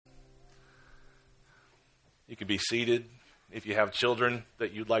You can be seated. If you have children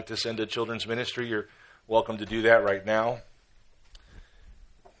that you'd like to send to children's ministry, you're welcome to do that right now.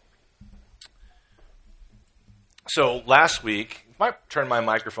 So last week, I might turn my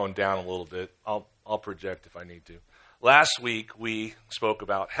microphone down a little bit. I'll project if I need to. Last week we spoke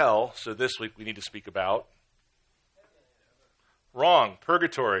about hell, so this week we need to speak about wrong,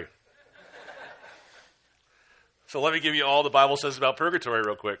 purgatory. So let me give you all the Bible says about purgatory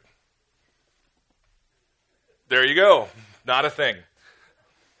real quick. There you go. Not a thing.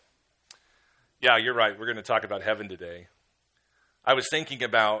 Yeah, you're right. We're going to talk about heaven today. I was thinking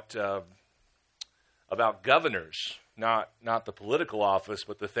about governors, not the political office,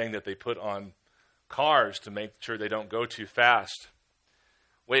 but the thing that they put on cars to make sure they don't go too fast.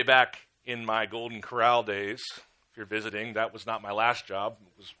 Way back in my Golden Corral days, if you're visiting, that was not my last job.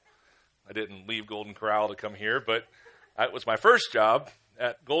 I didn't leave Golden Corral to come here, but it was my first job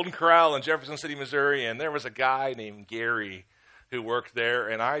at Golden Corral in Jefferson City, Missouri, and there was a guy named Gary who worked there,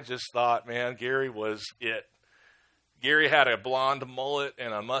 and I just thought, man, Gary was it. Gary had a blonde mullet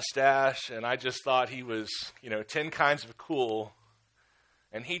and a mustache, and I just thought he was, 10 kinds of cool.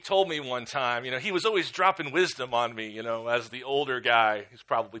 And he told me one time, he was always dropping wisdom on me, as the older guy. He's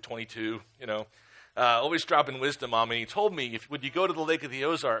probably 22, always dropping wisdom on me. He told me, when you go to the Lake of the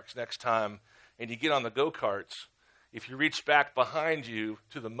Ozarks next time and you get on the go-karts, if you reach back behind you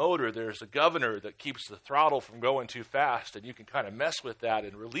to the motor, there's a governor that keeps the throttle from going too fast, and you can kind of mess with that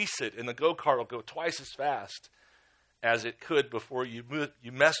and release it, and the go-kart will go twice as fast as it could before you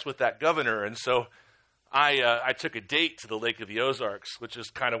messed with that governor. And so I took a date to the Lake of the Ozarks, which is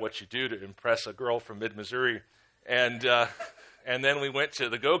kind of what you do to impress a girl from mid-Missouri. And then we went to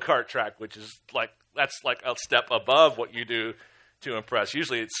the go-kart track, which is that's like a step above what you do to impress.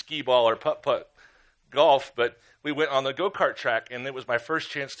 Usually it's skee ball or putt-putt golf, but we went on the go-kart track, and it was my first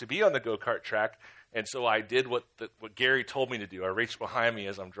chance to be on the go-kart track. And so I did what Gary told me to do. I reached behind me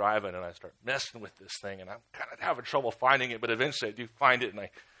as I'm driving, and I start messing with this thing, and I'm kind of having trouble finding it, but eventually I do find it, and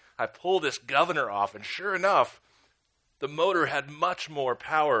I pull this governor off, and sure enough, the motor had much more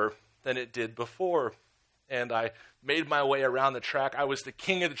power than it did before. And I made my way around the track. I was the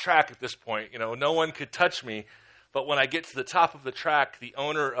king of the track at this point. No one could touch me. But when I get to the top of the track, the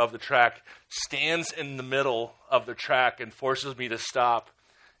owner of the track stands in the middle of the track and forces me to stop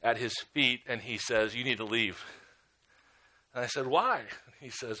at his feet, and he says, "You need to leave." And I said, "Why?" He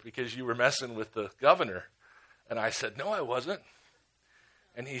says, "Because you were messing with the governor." And I said, "No, I wasn't."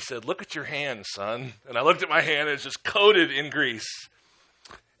 And he said, "Look at your hand, son." And I looked at my hand, and it's just coated in grease.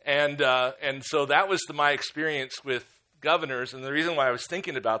 And so that was my experience with governors. And the reason why I was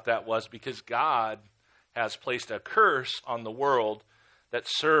thinking about that was because God has placed a curse on the world that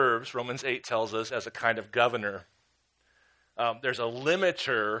serves, Romans 8 tells us, as a kind of governor. There's a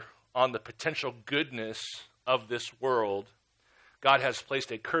limiter on the potential goodness of this world. God has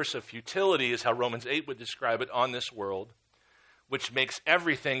placed a curse of futility, is how Romans 8 would describe it, on this world, which makes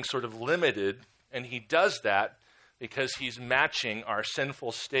everything sort of limited. And he does that because he's matching our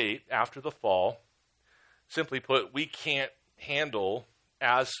sinful state after the fall. Simply put, we can't handle,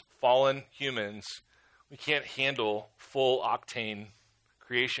 as fallen humans, we can't handle full octane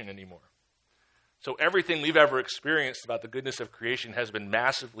creation anymore. So everything we've ever experienced about the goodness of creation has been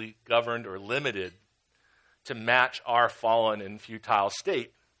massively governed or limited to match our fallen and futile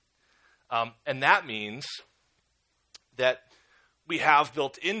state. And that means that we have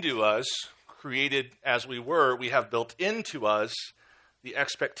built into us, created as we were, we have built into us the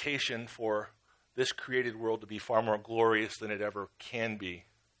expectation for this created world to be far more glorious than it ever can be,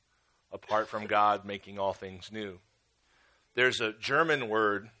 apart from God making all things new. There's a German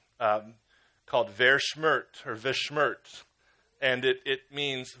word called Verschmerz or Verschmerz, and it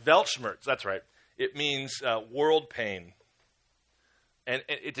means Weltschmerz. That's right. It means world pain, and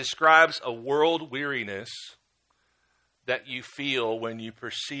it describes a world weariness that you feel when you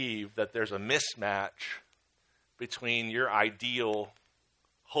perceive that there's a mismatch between your ideal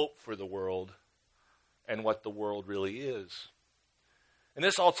hope for the world and what the world really is. And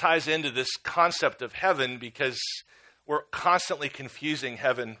this all ties into this concept of heaven because we're constantly confusing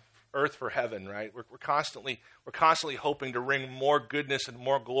earth for heaven, right? We're constantly hoping to wring more goodness and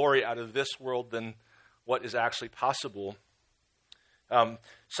more glory out of this world than what is actually possible.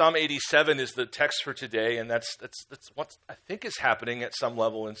 Psalm 87 is the text for today, and that's what I think is happening at some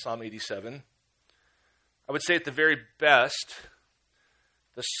level in Psalm 87. I would say at the very best,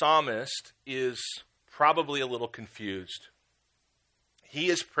 the psalmist is probably a little confused. He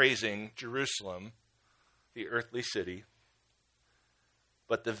is praising Jerusalem, the earthly city,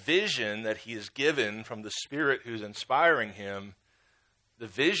 but the vision that he is given from the Spirit who's inspiring him, the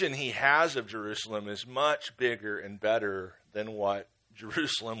vision he has of Jerusalem is much bigger and better than what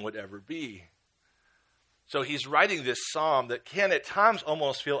Jerusalem would ever be. So he's writing this psalm that can at times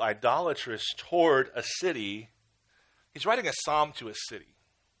almost feel idolatrous toward a city. He's writing a psalm to a city,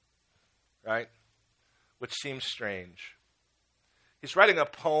 right? Which seems strange. He's writing a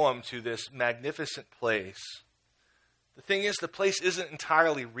poem to this magnificent place. The thing is, the place isn't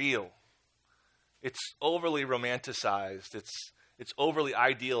entirely real. It's overly romanticized. It's overly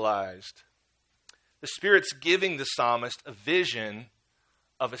idealized. The Spirit's giving the psalmist a vision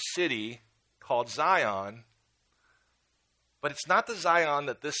of a city called Zion, but it's not the Zion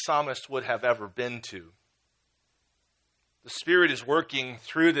that this psalmist would have ever been to. The Spirit is working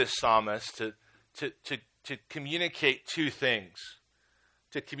through this psalmist to communicate two things.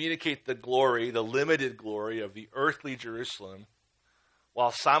 To communicate the glory, the limited glory of the earthly Jerusalem,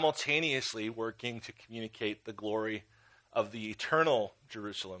 while simultaneously working to communicate the glory of the eternal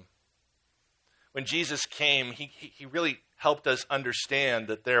Jerusalem. When Jesus came, he really helped us understand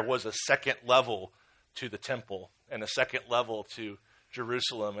that there was a second level to the temple, and a second level to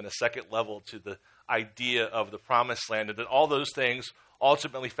Jerusalem, and a second level to the idea of the promised land, and that all those things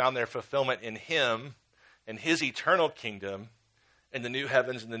ultimately found their fulfillment in him and his eternal kingdom in the new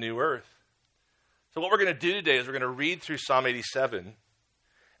heavens and the new earth. So what we're going to do today is we're going to read through Psalm 87, and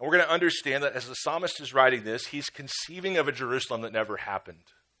we're going to understand that as the psalmist is writing this, he's conceiving of a Jerusalem that never happened.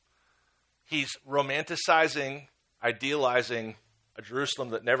 He's romanticizing, idealizing a Jerusalem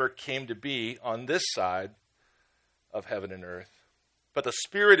that never came to be on this side of heaven and earth. But the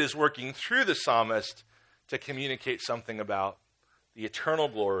Spirit is working through the psalmist to communicate something about the eternal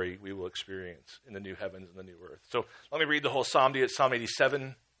glory we will experience in the new heavens and the new earth. So let me read the whole psalm to you. It's Psalm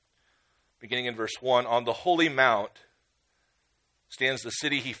 87, beginning in verse 1. On the holy mount stands the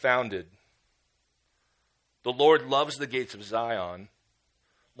city he founded. The Lord loves the gates of Zion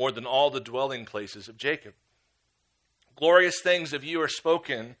more than all the dwelling places of Jacob. Glorious things of you are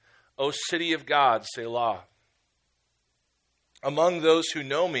spoken, O city of God, Selah. Among those who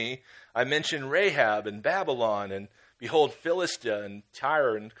know me, I mention Rahab and Babylon, and behold, Philistia and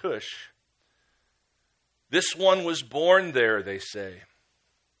Tyre and Cush. This one was born there, they say,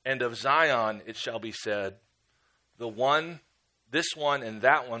 and of Zion it shall be said, this one and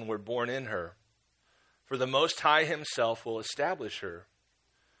that one were born in her. For the Most High himself will establish her.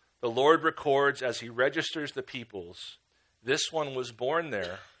 The Lord records as he registers the peoples, this one was born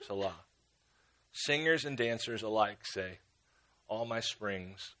there, Selah. Singers and dancers alike say, all my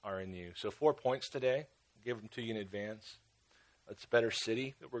springs are in you. So 4 points today. I'll give them to you in advance. It's a better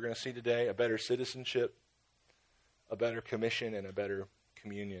city that we're going to see today, a better citizenship, a better commission, and a better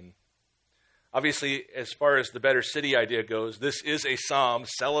communion. Obviously, as far as the better city idea goes, this is a psalm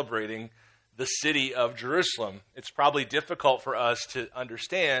celebrating the city of Jerusalem. It's probably difficult for us to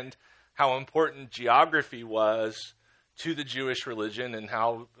understand how important geography was to the Jewish religion and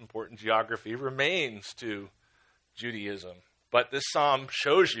how important geography remains to Judaism. But this psalm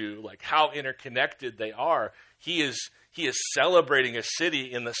shows you like how interconnected they are. He is celebrating a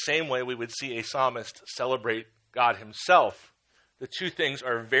city in the same way we would see a psalmist celebrate God himself. The two things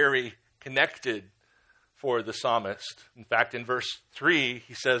are very connected for the psalmist. In fact, in verse 3,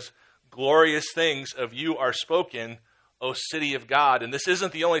 he says, glorious things of you are spoken, O city of God. And this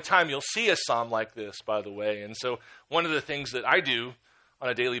isn't the only time you'll see a psalm like this, by the way. And so one of the things that I do on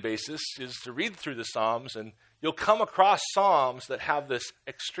a daily basis is to read through the Psalms, and you'll come across psalms that have this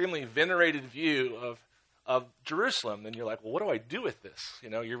extremely venerated view of Jerusalem. And you're like, well, what do I do with this? You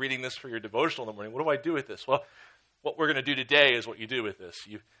know, you're reading this for your devotional in the morning. What do I do with this? Well, what we're going to do today is what you do with this.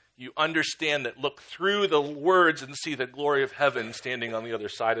 You understand that, look through the words and see the glory of heaven standing on the other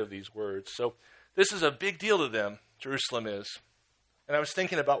side of these words. So this is a big deal to them, Jerusalem is. And I was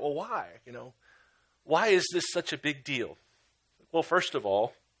thinking about, well, why? You know, why is this such a big deal? Well, first of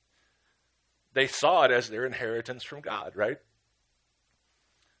all, they saw it as their inheritance from God, right?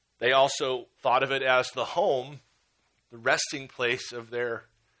 They also thought of it as the home, the resting place of their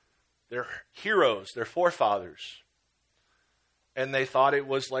heroes, their forefathers. And they thought it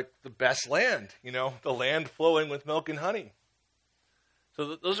was like the best land, you know, the land flowing with milk and honey.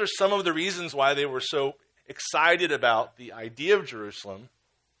 So those are some of the reasons why they were so excited about the idea of Jerusalem.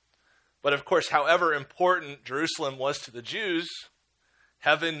 But of course, however important Jerusalem was to the Jews,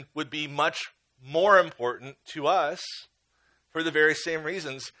 heaven would be much more important to us for the very same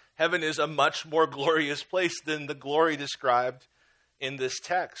reasons. Heaven is a much more glorious place than the glory described in this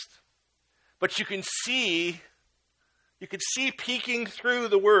text. But you could see peeking through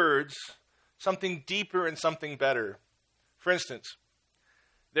the words something deeper and something better. For instance,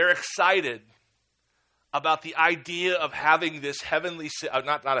 they're excited about the idea of having this heavenly city,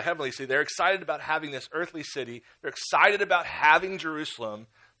 not a heavenly city. They're excited about having this earthly city. They're excited about having Jerusalem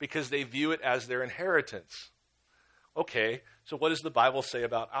because they view it as their inheritance. Okay, so what does the Bible say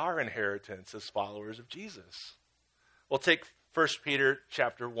about our inheritance as followers of Jesus? Well, take 1 Peter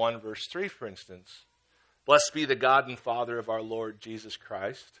chapter 1, verse 3, for instance. Blessed be the God and Father of our Lord Jesus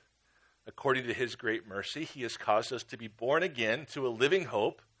Christ. According to his great mercy, he has caused us to be born again to a living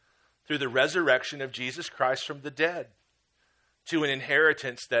hope through the resurrection of Jesus Christ from the dead, to an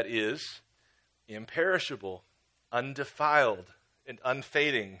inheritance that is imperishable, undefiled, and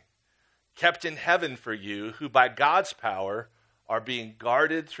unfading, kept in heaven for you, who by God's power are being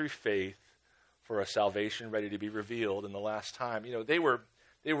guarded through faith for a salvation ready to be revealed in the last time. You know, they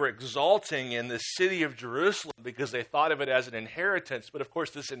were exalting in the city of Jerusalem because they thought of it as an inheritance. But of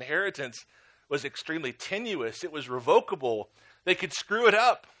course, this inheritance was extremely tenuous. It was revocable. They could screw it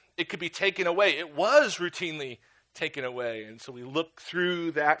up. It could be taken away. It was routinely taken away. And so we look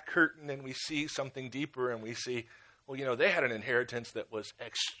through that curtain and we see something deeper, and we see, well, you know, they had an inheritance that was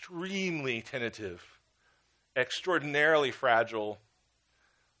extremely tentative, extraordinarily fragile.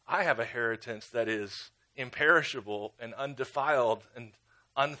 I have a inheritance that is imperishable and undefiled and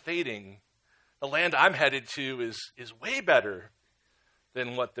unfading. The land I'm headed to is way better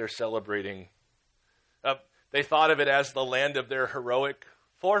than what they're celebrating. They thought of it as the land of their heroic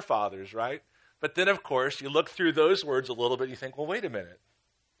forefathers, right? But then, of course, you look through those words a little bit, you think, well, wait a minute.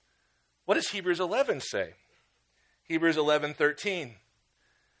 What does Hebrews 11 say? Hebrews 11:13,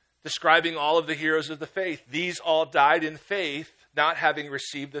 describing all of the heroes of the faith. These all died in faith, not having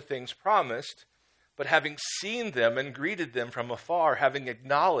received the things promised, but having seen them and greeted them from afar, having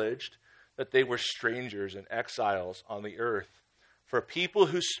acknowledged that they were strangers and exiles on the earth. For people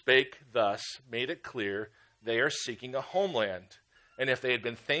who spake thus made it clear they are seeking a homeland. And if they had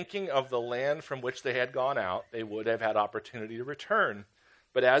been thinking of the land from which they had gone out, they would have had opportunity to return.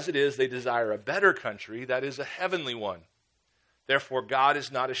 But as it is, they desire a better country, that is a heavenly one. Therefore, God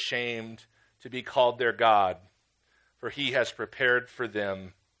is not ashamed to be called their God, for he has prepared for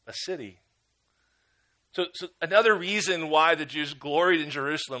them a city. So another reason why the Jews gloried in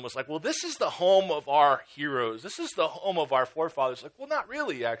Jerusalem was like, well, this is the home of our heroes. This is the home of our forefathers. Like, well, not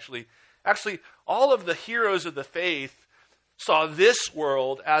really, actually. Actually, all of the heroes of the faith saw this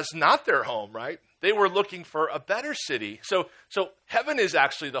world as not their home, right? They were looking for a better city. So heaven is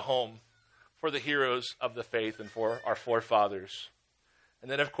actually the home for the heroes of the faith and for our forefathers.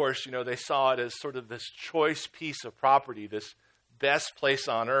 And then, of course, you know, they saw it as sort of this choice piece of property, this best place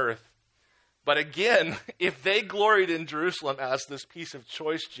on earth. But again, if they gloried in Jerusalem as this piece of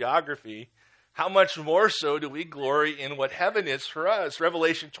choice geography, how much more so do we glory in what heaven is for us?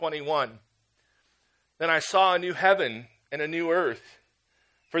 Revelation 21. Then I saw a new heaven and a new earth.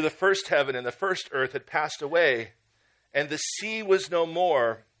 For the first heaven and the first earth had passed away, and the sea was no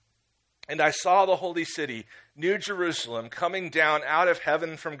more. And I saw the holy city, New Jerusalem, coming down out of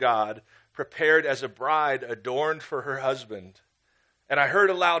heaven from God, prepared as a bride adorned for her husband. And I heard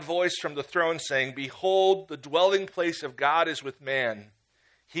a loud voice from the throne saying, Behold, the dwelling place of God is with man.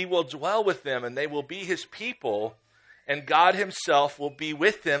 He will dwell with them, and they will be his people, and God himself will be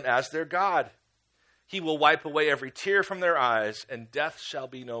with them as their God. He will wipe away every tear from their eyes, and death shall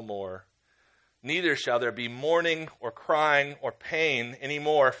be no more. Neither shall there be mourning or crying or pain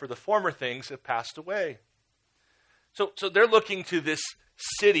anymore, for the former things have passed away. So they're looking to this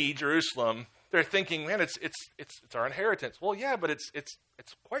city, Jerusalem. They're thinking, man, it's our inheritance. Well, yeah, but it's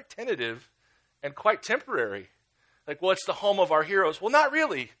quite tentative and quite temporary. Like, well, it's the home of our heroes. Well, not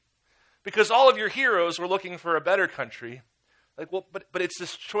really, because all of your heroes were looking for a better country. Like, well, but it's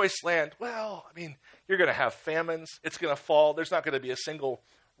this choice land. Well, I mean, you're going to have famines. It's going to fall. There's not going to be a single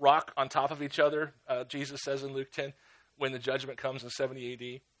rock on top of each other, Jesus says in Luke 10, when the judgment comes in 70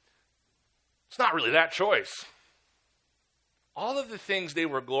 AD. It's not really that choice. All of the things they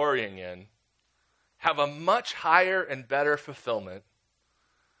were glorying in have a much higher and better fulfillment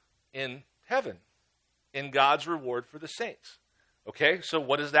in heaven, in God's reward for the saints. Okay, so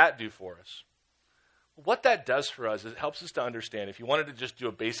what does that do for us? What that does for us is it helps us to understand. If you wanted to just do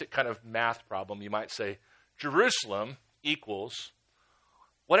a basic kind of math problem, you might say Jerusalem equals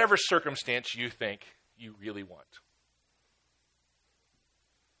whatever circumstance you think you really want.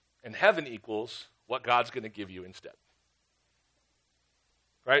 And heaven equals what God's going to give you instead.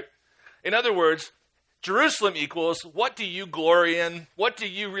 Right? In other words, Jerusalem equals what do you glory in? What do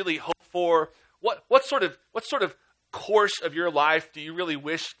you really hope for? What sort of course of your life do you really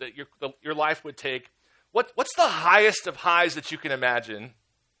wish that your life would take? What's the highest of highs that you can imagine?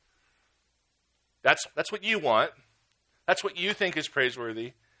 That's what you want. That's what you think is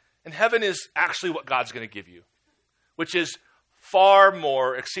praiseworthy. And heaven is actually what God's going to give you, which is far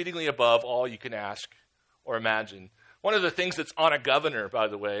more, exceedingly above all you can ask or imagine. One of the things that's on a governor, by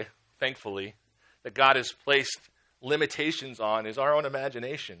the way, thankfully, that God has placed limitations on is our own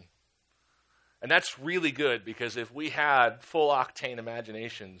imagination. And that's really good, because if we had full octane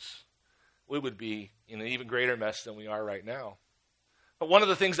imaginations, we would be in an even greater mess than we are right now. But one of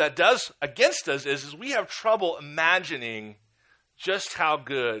the things that does against us is we have trouble imagining just how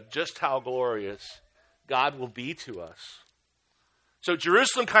good, just how glorious God will be to us. So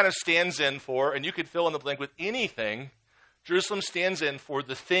Jerusalem kind of stands in for, and you could fill in the blank with anything, Jerusalem stands in for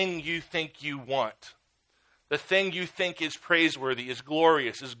the thing you think you want. The thing you think is praiseworthy, is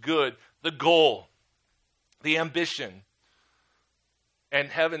glorious, is good, the goal, the ambition. And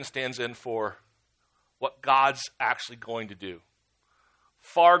heaven stands in for what God's actually going to do.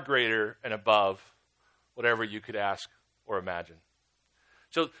 Far greater and above whatever you could ask or imagine.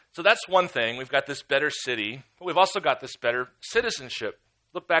 So that's one thing. We've got this better city, but we've also got this better citizenship.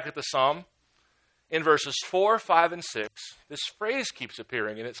 Look back at the psalm. In verses 4, 5, and 6, this phrase keeps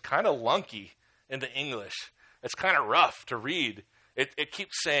appearing, and it's kind of lunky in the English. It's kind of rough to read. It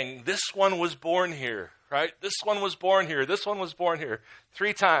keeps saying, this one was born here, right? This one was born here. This one was born here.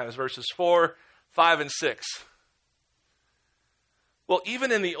 3 times, verses 4, 5, and 6. Well,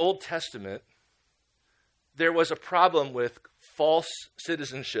 even in the Old Testament, there was a problem with false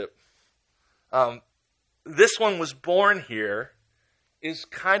citizenship. This one was born here is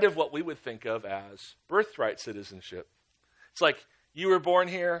kind of what we would think of as birthright citizenship. It's like, you were born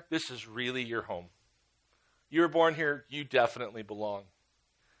here, this is really your home. You were born here, you definitely belong.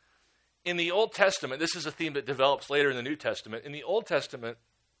 In the Old Testament, this is a theme that develops later in the New Testament. In the Old Testament,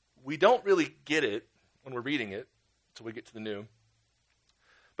 we don't really get it when we're reading it until we get to the New.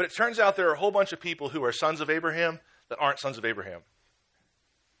 But it turns out there are a whole bunch of people who are sons of Abraham that aren't sons of Abraham.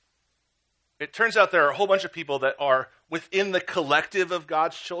 It turns out there are a whole bunch of people that are within the collective of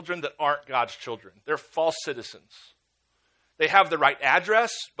God's children that aren't God's children. They're false citizens. They have the right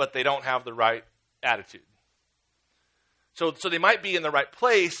address, but they don't have the right attitude. So they might be in the right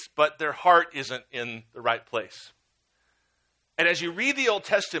place, but their heart isn't in the right place. And as you read the Old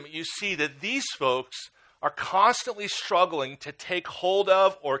Testament, you see that these folks are constantly struggling to take hold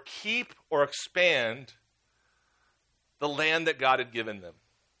of or keep or expand the land that God had given them.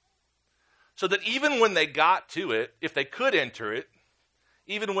 So that even when they got to it, if they could enter it,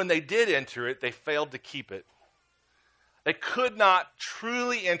 even when they did enter it, they failed to keep it. They could not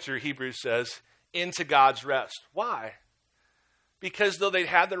truly enter, Hebrews says, into God's rest. Why? Because though they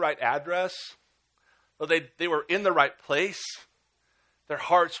had the right address, though they were in the right place, their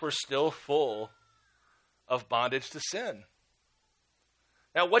hearts were still full of bondage to sin.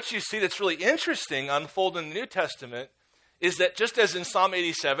 Now, what you see that's really interesting unfold in the New Testament is that just as in Psalm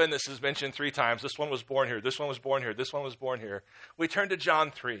 87, this is mentioned 3 times, this one was born here, this one was born here, this one was born here, we turn to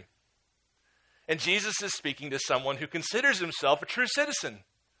John 3. And Jesus is speaking to someone who considers himself a true citizen,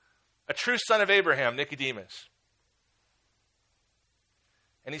 a true son of Abraham, Nicodemus.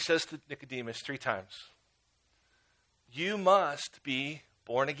 And he says to Nicodemus 3 times, you must be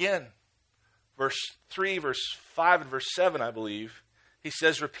born again. Verse 3, verse 5, and verse 7, I believe, he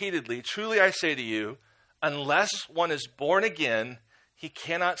says repeatedly, truly I say to you, unless one is born again, he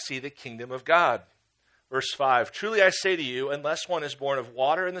cannot see the kingdom of God. Verse 5, truly I say to you, unless one is born of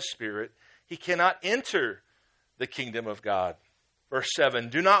water and the Spirit, he cannot enter the kingdom of God. Verse 7,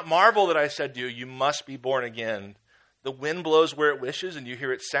 do not marvel that I said to you, you must be born again. The wind blows where it wishes, and you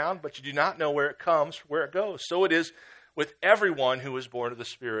hear its sound, but you do not know where it comes, where it goes. So it is with everyone who is born of the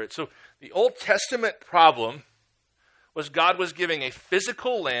Spirit. So the Old Testament problem was God was giving a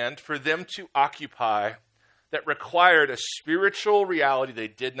physical land for them to occupy that required a spiritual reality they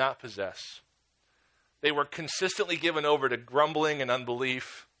did not possess. They were consistently given over to grumbling and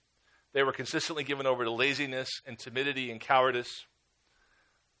unbelief. They were consistently given over to laziness and timidity and cowardice.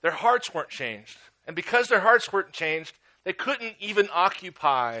 Their hearts weren't changed. And because their hearts weren't changed, they couldn't even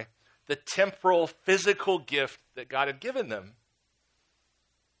occupy the temporal, physical gift that God had given them.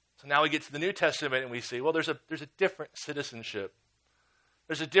 So now we get to the New Testament and we see, well, there's a different citizenship.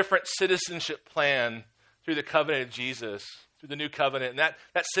 There's a different citizenship plan through the covenant of Jesus, through the new covenant. And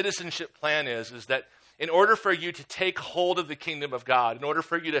that citizenship plan is that in order for you to take hold of the kingdom of God, in order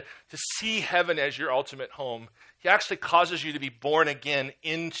for you to see heaven as your ultimate home, he actually causes you to be born again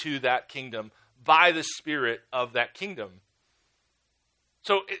into that kingdom by the Spirit of that kingdom.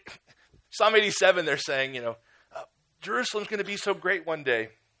 So Psalm 87, they're saying, Jerusalem's going to be so great one day.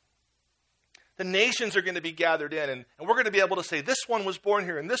 The nations are going to be gathered in, and we're going to be able to say, this one was born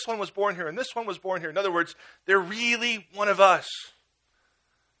here, and this one was born here, and this one was born here. In other words, they're really one of us.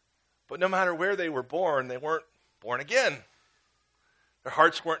 But no matter where they were born, they weren't born again. Their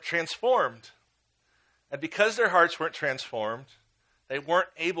hearts weren't transformed. And because their hearts weren't transformed, they weren't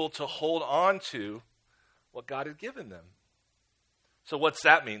able to hold on to what God had given them. So what's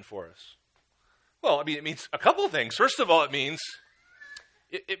that mean for us? Well, it means a couple of things. First of all, it means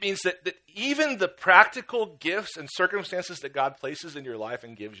that even the practical gifts and circumstances that God places in your life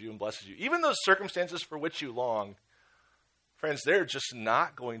and gives you and blesses you, even those circumstances for which you long, friends, they're just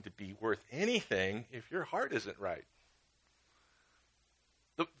not going to be worth anything if your heart isn't right.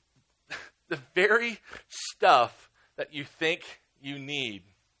 The very stuff that you think you need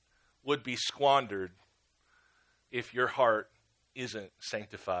would be squandered if your heart isn't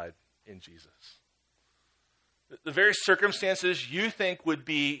sanctified in Jesus. The very circumstances you think would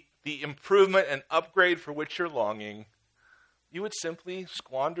be the improvement and upgrade for which you're longing, you would simply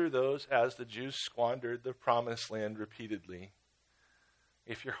squander those as the Jews squandered the promised land repeatedly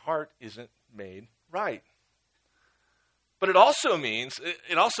if your heart isn't made right. But it also means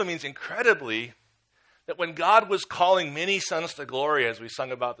incredibly that when God was calling many sons to glory, as we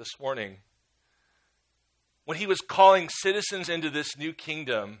sung about this morning, when he was calling citizens into this new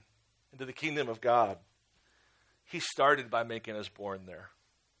kingdom, into the kingdom of God, he started by making us born there.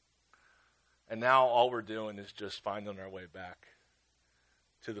 And now all we're doing is just finding our way back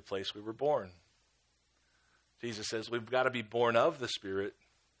to the place we were born. Jesus says we've got to be born of the Spirit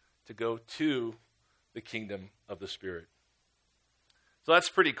to go to the kingdom of the Spirit. So that's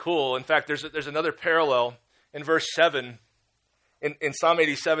pretty cool. In fact, there's another parallel in verse 7. In Psalm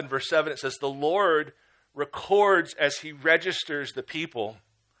 87, verse 7, it says, the Lord records as he registers the people.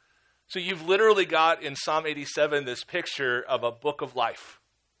 So you've literally got in Psalm 87 this picture of a book of life.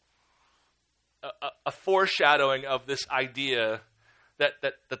 A foreshadowing of this idea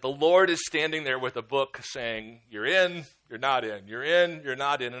that the Lord is standing there with a book saying, you're in, you're not in, you're in, you're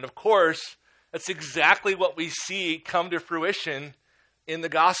not in. And of course, that's exactly what we see come to fruition in the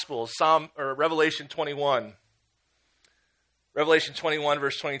Gospels. Revelation 21. Revelation 21,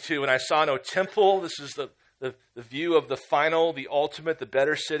 verse 22. And I saw no temple. This is the view of the final, the ultimate, the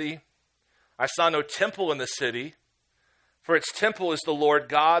better city. I saw no temple in the city, for its temple is the Lord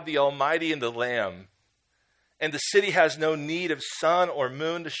God, the Almighty, and the Lamb. And the city has no need of sun or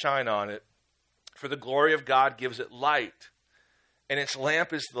moon to shine on it, for the glory of God gives it light, and its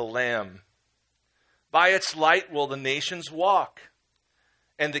lamp is the Lamb. By its light will the nations walk,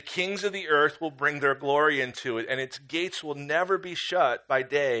 and the kings of the earth will bring their glory into it, and its gates will never be shut by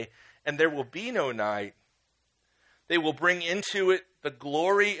day, and there will be no night. They will bring into it the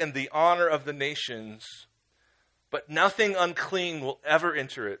glory and the honor of the nations, but nothing unclean will ever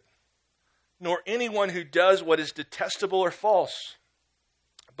enter it, nor anyone who does what is detestable or false,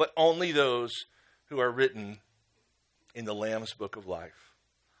 but only those who are written in the Lamb's book of life.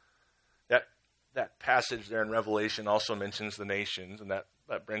 That passage there in Revelation also mentions the nations, and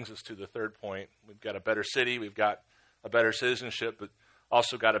that brings us to the third point. We've got a better city, we've got a better citizenship, but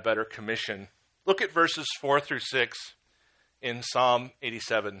also got a better commission. Look at verses 4 through 6 in Psalm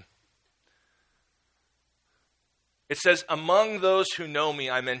 87. It says, among those who know me,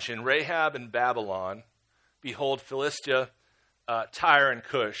 I mention Rahab and Babylon. Behold, Philistia, Tyre and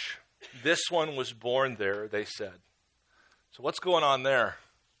Cush. This one was born there, they said. So what's going on there?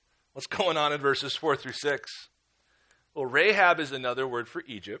 What's going on in verses 4 through 6? Well, Rahab is another word for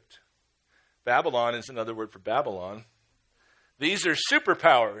Egypt. Babylon is another word for Babylon. These are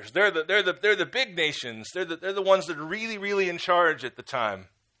superpowers. They're the big nations. They're the ones that are really, really in charge at the time.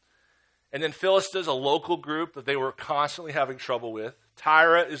 And then Philistia is a local group that they were constantly having trouble with.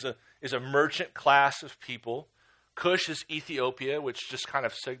 Tyre is a merchant class of people. Cush is Ethiopia, which just kind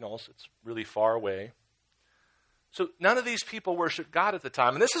of signals it's really far away. So none of these people worshiped God at the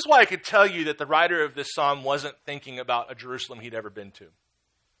time. And this is why I could tell you that the writer of this psalm wasn't thinking about a Jerusalem he'd ever been to.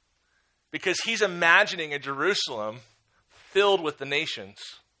 Because he's imagining a Jerusalem filled with the nations.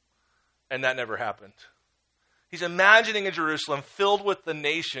 And that never happened. He's imagining a Jerusalem filled with the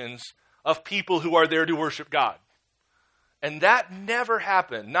nations of people who are there to worship God. And that never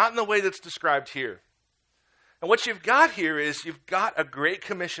happened. Not in the way that's described here. And what you've got here is you've got a Great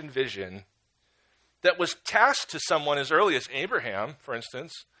Commission vision that was tasked to someone as early as Abraham, for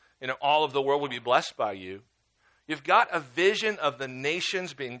instance. All of the world will be blessed by you. You've got a vision of the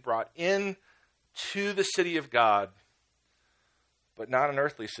nations being brought in to the city of God, but not an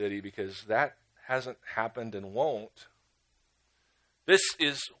earthly city, because that hasn't happened and won't. This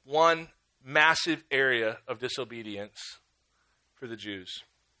is one massive area of disobedience for the Jews.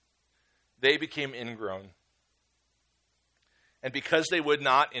 They became ingrown. And because they would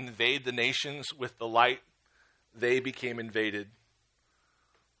not invade the nations with the light, they became invaded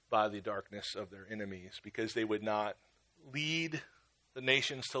by the darkness of their enemies because they would not lead the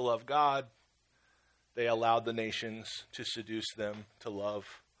nations to love God. They allowed the nations to seduce them to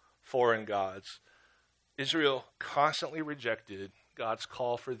love foreign gods. Israel constantly rejected God's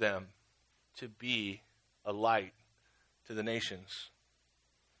call for them to be a light to the nations.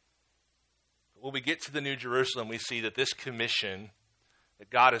 When we get to the New Jerusalem, we see that this commission that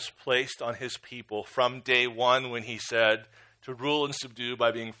God has placed on his people from day one when he said to rule and subdue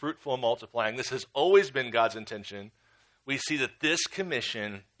by being fruitful and multiplying, this has always been God's intention. We see that this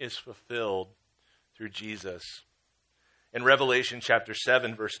commission is fulfilled through Jesus. In Revelation chapter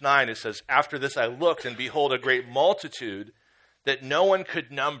 7, verse 9, it says, "After this I looked, and behold, a great multitude that no one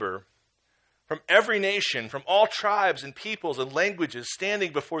could number, from every nation, from all tribes and peoples and languages,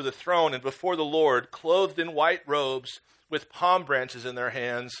 standing before the throne and before the Lord, clothed in white robes, with palm branches in their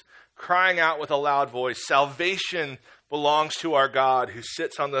hands, crying out with a loud voice, 'Salvation belongs to our God who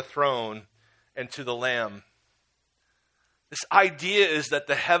sits on the throne and to the Lamb.'" This idea is that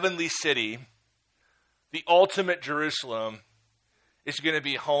the heavenly city, the ultimate Jerusalem, is going to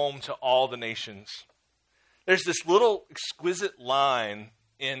be home to all the nations. There's this little exquisite line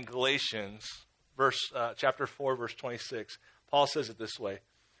in Galatians, chapter 4, verse 26. Paul says it this way: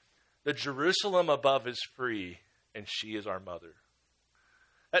 "The Jerusalem above is free, and she is our mother."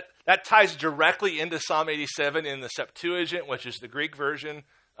 That ties directly into Psalm 87 in the Septuagint, which is the Greek version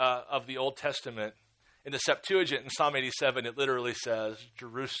of the Old Testament. In the Septuagint, in Psalm 87, it literally says,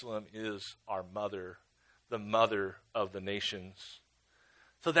 "Jerusalem is our mother, the mother of the nations."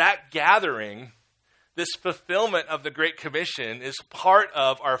 So that gathering, this fulfillment of the Great Commission, is part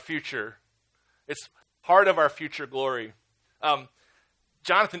of our future. It's part of our future glory.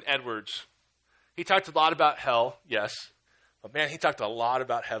 Jonathan Edwards, he talked a lot about hell, yes, but man, he talked a lot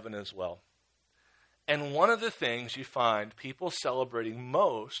about heaven as well. And one of the things you find people celebrating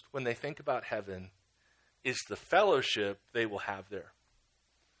most when they think about heaven is the fellowship they will have there.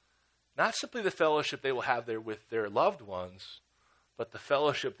 Not simply the fellowship they will have there with their loved ones, but the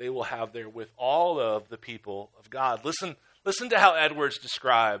fellowship they will have there with all of the people of God. Listen to how Edwards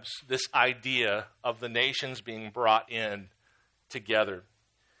describes this idea of the nations being brought in together.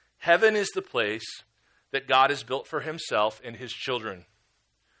 "Heaven is the place that God has built for himself and his children.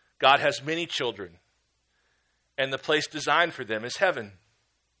 God has many children, and the place designed for them is heaven.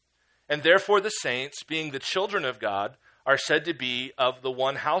 And therefore the saints, being the children of God, are said to be of the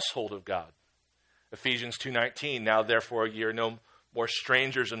one household of God." Ephesians 2:19, "Now therefore ye are no more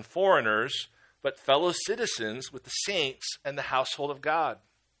strangers and foreigners, but fellow citizens with the saints and the household of God."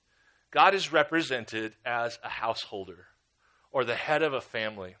 God is represented as a householder, or the head of a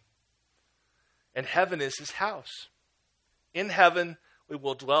family. And heaven is his house. In heaven, we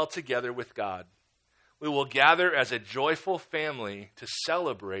will dwell together with God. We will gather as a joyful family to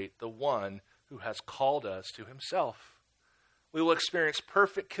celebrate the one who has called us to himself. We will experience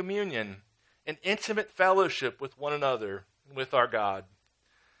perfect communion and intimate fellowship with one another and with our God.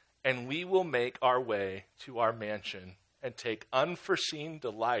 And we will make our way to our mansion and take unforeseen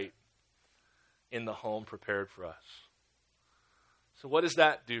delight in the home prepared for us. So what does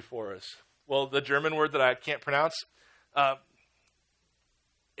that do for us? Well, the German word that I can't pronounce,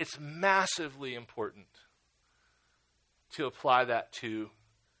 it's massively important to apply that to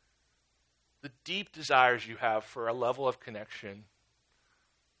the deep desires you have for a level of connection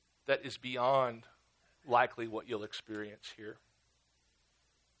that is beyond likely what you'll experience here.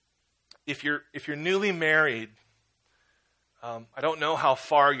 If you're newly married, I don't know how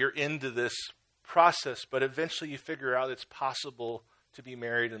far you're into this process, but eventually you figure out it's possible to be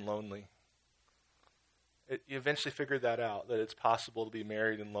married and lonely. You eventually figure that out, that it's possible to be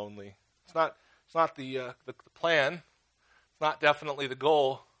married and lonely. It's not the plan. It's not definitely the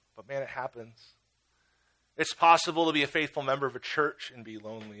goal, but man, it happens. It's possible to be a faithful member of a church and be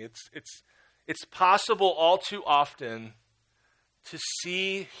lonely. It's possible all too often to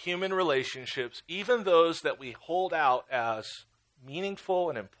see human relationships, even those that we hold out as meaningful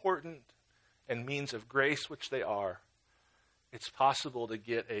and important and means of grace, which they are. It's possible to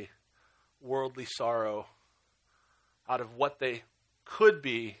get a worldly sorrow out of what they could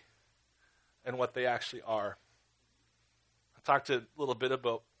be and what they actually are. I talked a little bit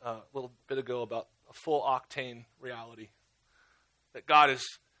ago about a full octane reality. That God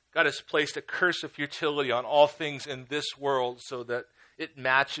has placed a curse of futility on all things in this world so that it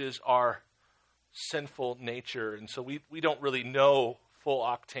matches our sinful nature. And so we don't really know full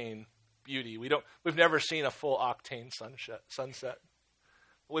octane beauty. We've never seen a full octane sunset.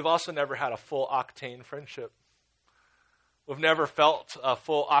 But we've also never had a full octane friendship. We've never felt a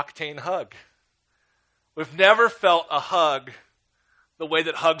full octane hug. We've never felt a hug the way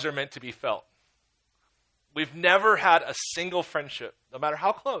that hugs are meant to be felt. We've never had a single friendship, no matter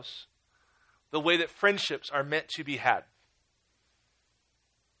how close, the way that friendships are meant to be had.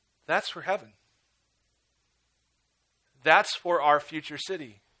 That's for heaven. That's for our future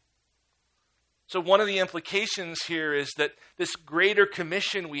city. So one of the implications here is that this greater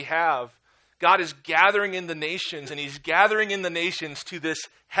commission we have, God is gathering in the nations, and he's gathering in the nations to this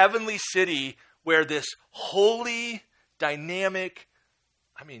heavenly city where this holy, dynamic,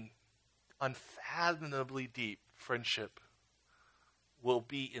 unfathomably deep friendship will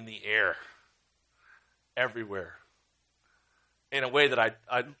be in the air everywhere in a way that I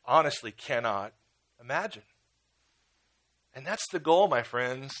honestly cannot imagine. And that's the goal, my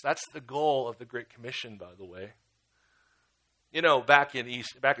friends. That's the goal of the Great Commission, by the way. You know, back in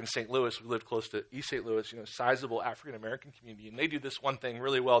St. Louis, we lived close to East St. Louis, sizable African American community, and they do this one thing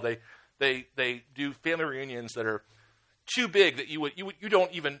really well. They do family reunions that are too big that you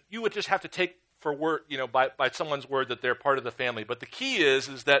would just have to take for word, by someone's word that they're part of the family. But the key is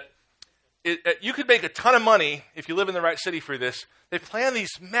that you could make a ton of money if you live in the right city for this. They plan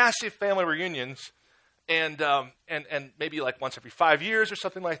these massive family reunions, and maybe like once every 5 years or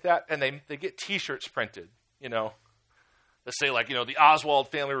something like that, and they get T-shirts printed, that say the Oswald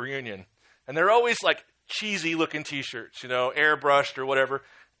family reunion, and they're always like cheesy looking T-shirts, airbrushed or whatever,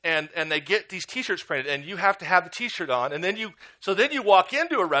 and they get these T-shirts printed, and you have to have the T-shirt on, and then you walk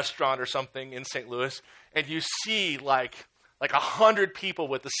into a restaurant or something in St. Louis, and you see like 100 people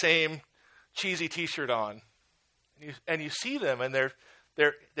with the same cheesy T-shirt on, and you see them, and they're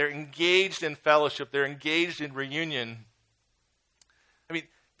engaged in fellowship. They're engaged in reunion.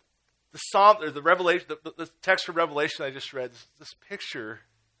 The Psalm, or the Revelation, the text of Revelation I just read, this picture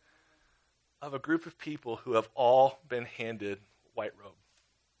of a group of people who have all been handed white robe,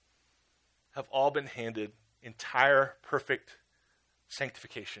 have all been handed entire, perfect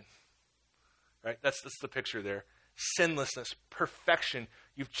sanctification. Right? That's the picture there. Sinlessness, perfection.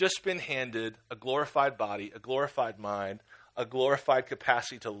 You've just been handed a glorified body, a glorified mind, a glorified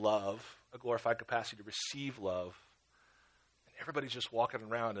capacity to love, a glorified capacity to receive love. And everybody's just walking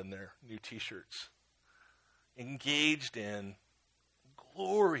around in their new T-shirts, engaged in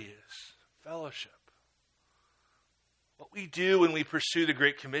glorious fellowship. What we do when we pursue the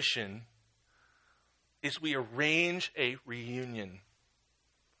Great Commission is we arrange a reunion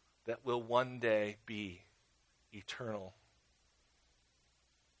that will one day be eternal.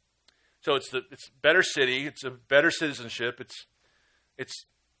 So it's better city, it's a better citizenship, it's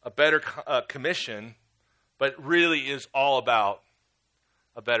a better commission, but it really is all about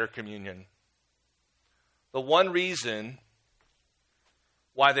a better communion. The one reason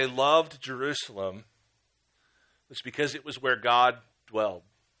why they loved Jerusalem was because it was where God dwelled.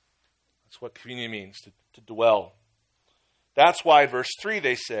 That's what communion means, to dwell. That's why in verse 3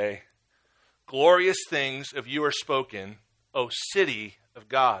 they say, "Glorious things of you are spoken, O city of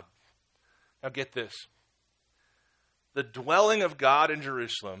God." Now get this. The dwelling of God in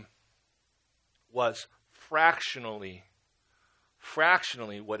Jerusalem was fractionally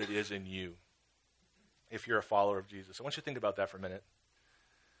what it is in you, if you're a follower of Jesus. I want you to think about that for a minute.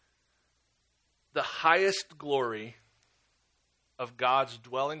 The highest glory of God's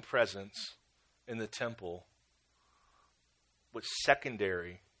dwelling presence in the temple was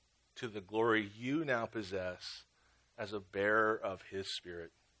secondary to the glory you now possess as a bearer of his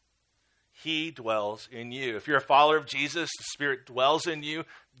Spirit. He dwells in you. If you're a follower of Jesus, the Spirit dwells in you.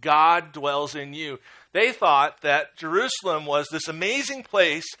 God dwells in you. They thought that Jerusalem was this amazing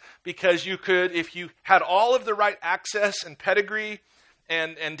place because you could, if you had all of the right access and pedigree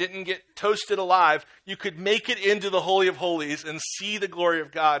and didn't get toasted alive, you could make it into the Holy of Holies and see the glory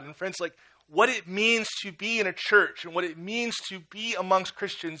of God. And friends, what it means to be in a church and what it means to be amongst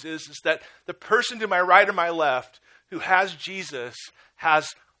Christians is that the person to my right or my left who has Jesus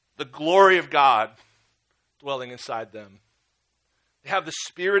has the glory of God dwelling inside them. They have the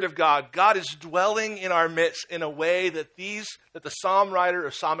Spirit of God. God is dwelling in our midst in a way that the psalm writer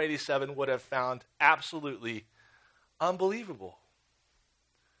of Psalm 87 would have found absolutely unbelievable.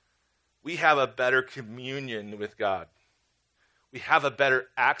 We have a better communion with God. We have a better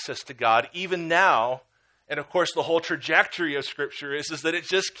access to God even now. And of course, the whole trajectory of Scripture is that it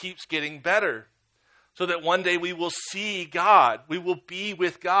just keeps getting better. So that one day we will see God. We will be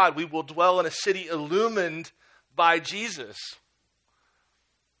with God. We will dwell in a city illumined by Jesus.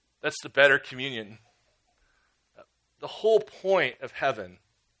 That's the better communion. The whole point of heaven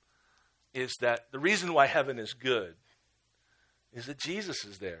is that the reason why heaven is good is that Jesus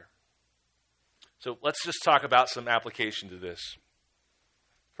is there. So let's just talk about some application to this.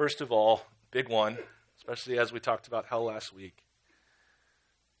 First of all, big one, especially as we talked about hell last week.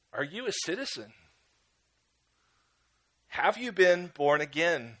 Are you a citizen? Have you been born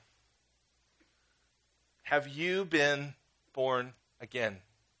again? Have you been born again?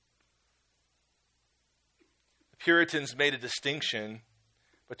 The Puritans made a distinction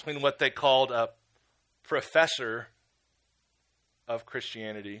between what they called a professor of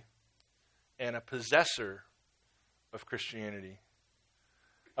Christianity and a possessor of Christianity.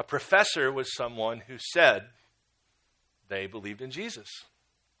 A professor was someone who said they believed in Jesus.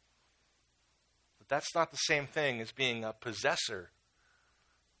 But that's not the same thing as being a possessor.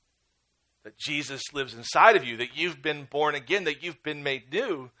 That Jesus lives inside of you, that you've been born again, that you've been made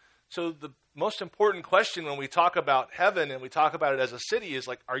new. So the most important question when we talk about heaven and we talk about it as a city is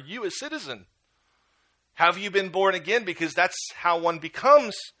like, are you a citizen? Have you been born again? Because that's how one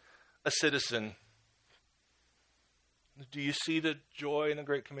becomes a citizen. Do you see the joy in the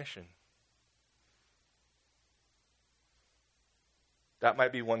Great Commission? That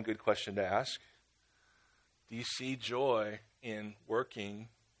might be one good question to ask. Do you see joy in working,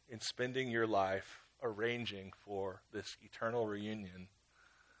 in spending your life arranging for this eternal reunion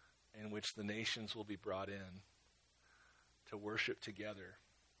in which the nations will be brought in to worship together?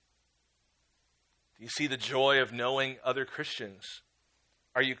 Do you see the joy of knowing other Christians?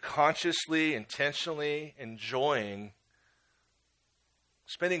 Are you consciously, intentionally enjoying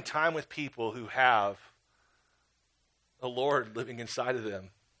spending time with people who have the Lord living inside of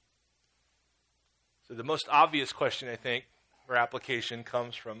them? So the most obvious question, I think, or application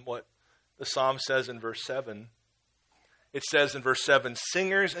comes from what the Psalm says in verse 7. It says in verse 7,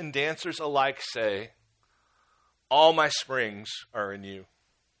 "Singers and dancers alike say, 'All my springs are in you.'"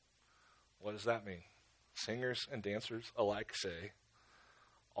 What does that mean? Singers and dancers alike say,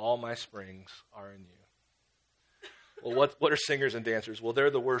 "All my springs are in you." Well, what are singers and dancers? Well, they're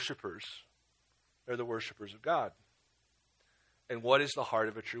the worshipers. They're the worshipers of God. And what is the heart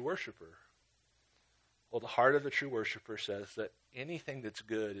of a true worshiper? Well, the heart of a true worshiper says that anything that's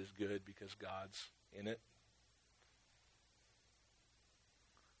good is good because God's in it.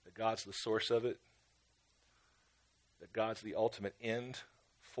 That God's the source of it. That God's the ultimate end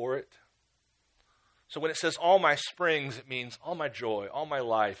for it. So when it says all my springs, it means all my joy, all my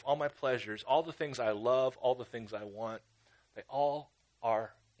life, all my pleasures, all the things I love, all the things I want. They all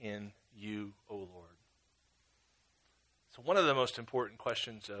are in you, O Lord. So one of the most important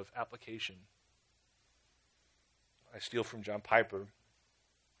questions of application, I steal from John Piper,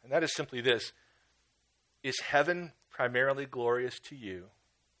 and that is simply this: is heaven primarily glorious to you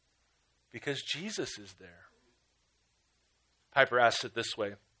because Jesus is there? Piper asks it this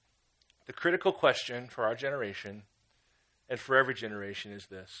way: the critical question for our generation and for every generation is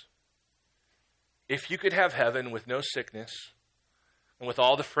this: if you could have heaven with no sickness and with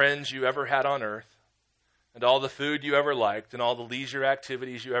all the friends you ever had on earth and all the food you ever liked and all the leisure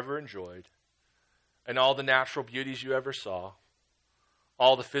activities you ever enjoyed and all the natural beauties you ever saw,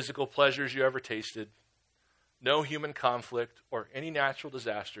 all the physical pleasures you ever tasted, no human conflict or any natural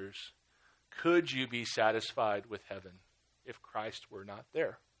disasters, could you be satisfied with heaven if Christ were not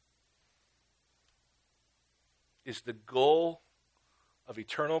there? Is the goal of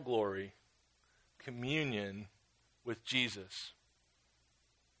eternal glory communion with Jesus?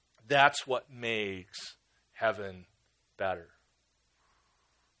 That's what makes heaven better.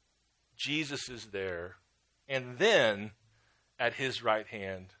 Jesus is there, and then at his right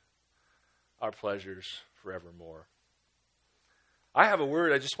hand are pleasures forevermore. I have a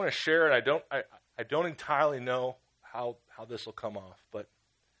word I just want to share, and I don't entirely know how this will come off, but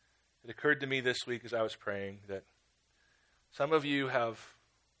it occurred to me this week as I was praying that some of you have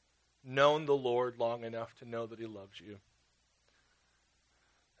known the Lord long enough to know that he loves you.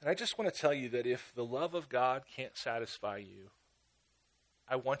 And I just want to tell you that if the love of God can't satisfy you,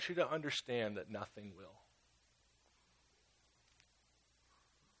 I want you to understand that nothing will.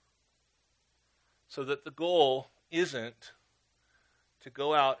 So that the goal isn't to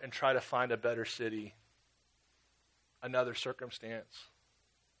go out and try to find a better city, another circumstance.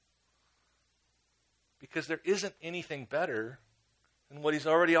 Because there isn't anything better than what he's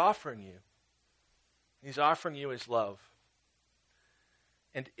already offering you. He's offering you his love.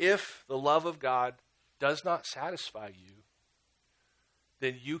 And if the love of God does not satisfy you,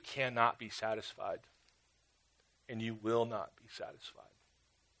 then you cannot be satisfied. And you will not be satisfied.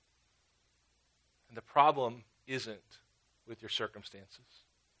 And the problem isn't with your circumstances.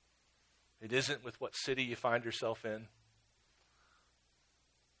 It isn't with what city you find yourself in.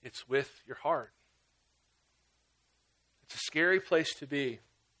 It's with your heart. It's a scary place to be.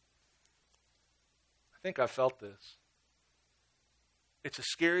 I think I've felt this. It's a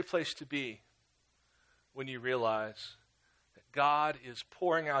scary place to be when you realize that God is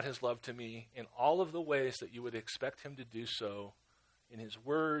pouring out his love to me in all of the ways that you would expect him to do so in his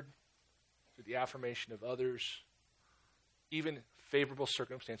word, through the affirmation of others, even favorable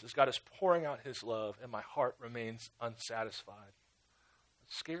circumstances. God is pouring out his love, and my heart remains unsatisfied.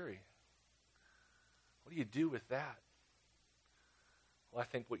 It's scary. What do you do with that? Well, I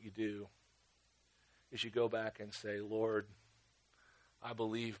think what you do is you go back and say, Lord, I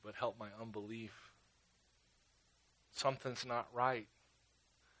believe, but help my unbelief. Something's not right.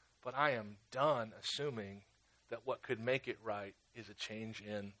 But I am done assuming that what could make it right is a change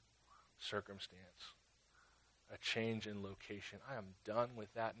in circumstance, a change in location. I am done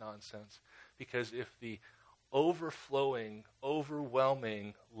with that nonsense, because if the overflowing,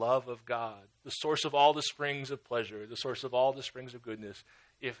 overwhelming love of God, the source of all the springs of pleasure, the source of all the springs of goodness,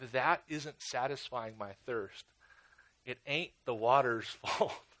 if that isn't satisfying my thirst, it ain't the water's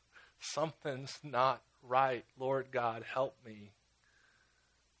fault. Something's not right. Lord God, help me.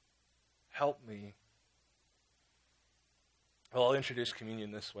 Help me. Well, I'll introduce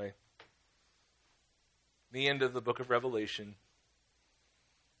communion this way. The end of the book of Revelation.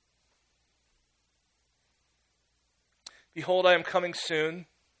 Behold, I am coming soon,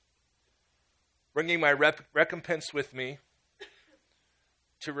 bringing my recompense with me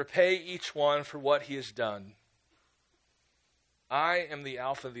to repay each one for what he has done. I am the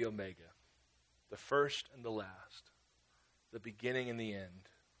Alpha and the Omega, the first and the last, the beginning and the end.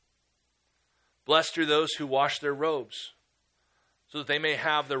 Blessed are those who wash their robes, so that they may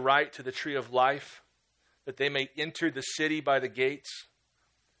have the right to the tree of life, that they may enter the city by the gates.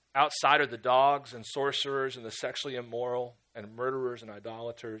 Outside are the dogs and sorcerers and the sexually immoral and murderers and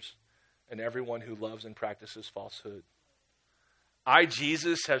idolaters and everyone who loves and practices falsehood. I,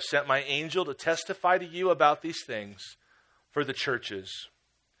 Jesus, have sent my angel to testify to you about these things for the churches.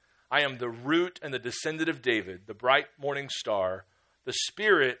 I am the root and the descendant of David, the bright morning star. The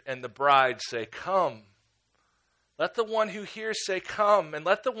Spirit and the bride say, come. Let the one who hears say, come. And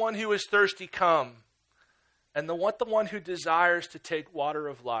let the one who is thirsty come. And let the one who desires to take water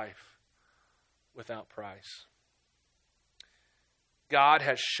of life without price. God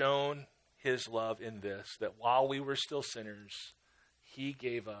has shown his love in this, that while we were still sinners, he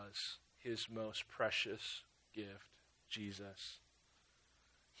gave us his most precious gift, Jesus.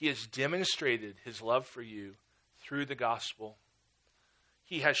 He has demonstrated his love for you through the gospel.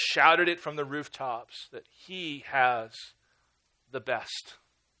 He has shouted it from the rooftops that he has the best,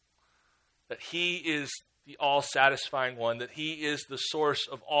 that he is the all-satisfying one, that he is the source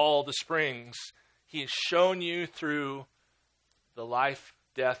of all the springs. He has shown you through the life,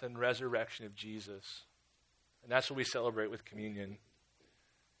 death, and resurrection of Jesus. And that's what we celebrate with communion.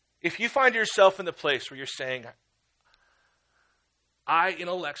 If you find yourself in the place where you're saying, I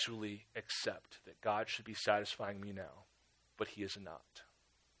intellectually accept that God should be satisfying me now, but he is not.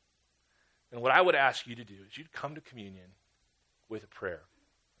 And what I would ask you to do is you'd come to communion with a prayer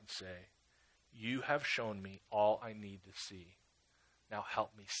and say, you have shown me all I need to see. Now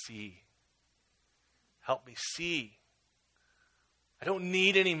help me see. Help me see. I don't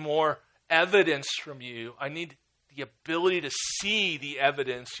need any more evidence from you. I need the ability to see the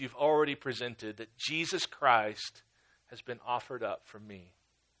evidence you've already presented, that Jesus Christ has been offered up for me.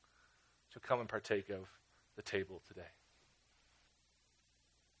 So come and partake of the table today.